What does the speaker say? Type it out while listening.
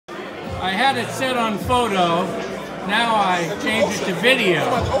I had it set on photo. Now I changed it to video,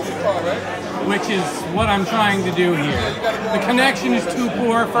 which is what I'm trying to do here. The connection is too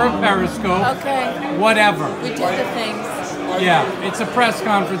poor for a Periscope. Okay. Whatever. We did the things. Yeah, it's a press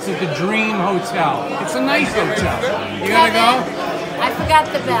conference at the Dream Hotel. It's a nice hotel. You gotta go? I forgot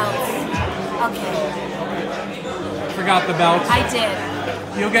the belts. Okay. Forgot the belts? I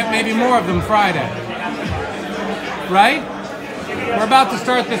did. You'll get maybe more of them Friday. Right? We're about to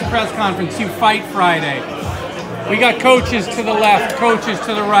start this press conference. You fight Friday. We got coaches to the left, coaches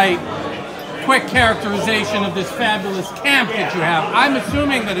to the right. Quick characterization of this fabulous camp that you have. I'm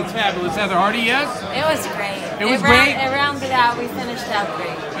assuming that it's fabulous. Heather Hardy, yes? It was great. It was great? It rounded out. We finished out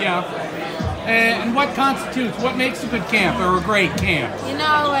great. Yeah. And what constitutes, what makes a good camp or a great camp? You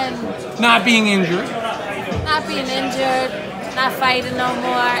know, and Not being injured. not being injured, not fighting no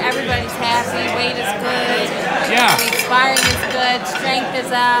more. Everybody's happy. Weight is good. Yeah. Sparring is good. Strength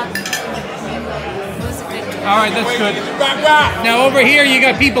is up. It was a good camp. All right, that's good. Now over here you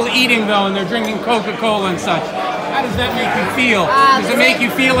got people eating though, and they're drinking Coca-Cola and such. How does that make you feel? Does it make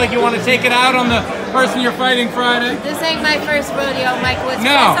you feel like you want to take it out on the person you're fighting Friday? This ain't my first rodeo, Mike Woods.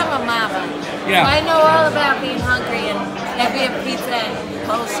 No. I'm a mama. Yeah. So I know all about being hungry and having a pizza and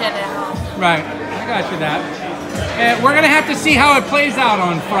bullshit at home. Right, I got you that. We're going to have to see how it plays out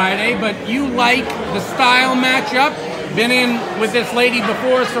on Friday, but you like the style matchup. Been in with this lady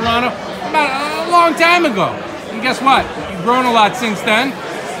before, Serrano, about a long time ago. And guess what? You've grown a lot since then.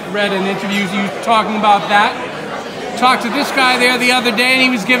 Read in interviews you talking about that. Talked to this guy there the other day, and he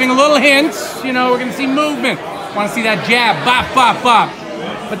was giving a little hints. You know, we're going to see movement. Want to see that jab, bop, bop, bop.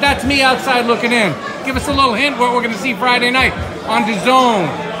 But that's me outside looking in. Give us a little hint what we're going to see Friday night on the Zone.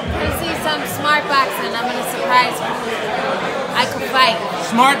 I see some smart boxing. I'm going to surprise you. I could fight.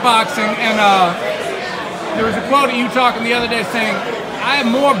 Smart boxing, and there was a quote of you talking the other day saying, I have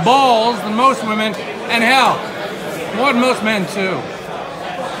more balls than most women, and hell, more than most men too.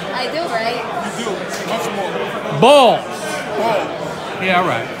 I do, right? You do. Much more. Balls. Ball. Yeah,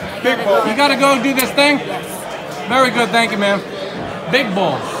 right. Big ball. You got to go do this thing? Yes. Very good, thank you, man. Big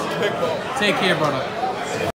balls. Big ball. Take care, brother.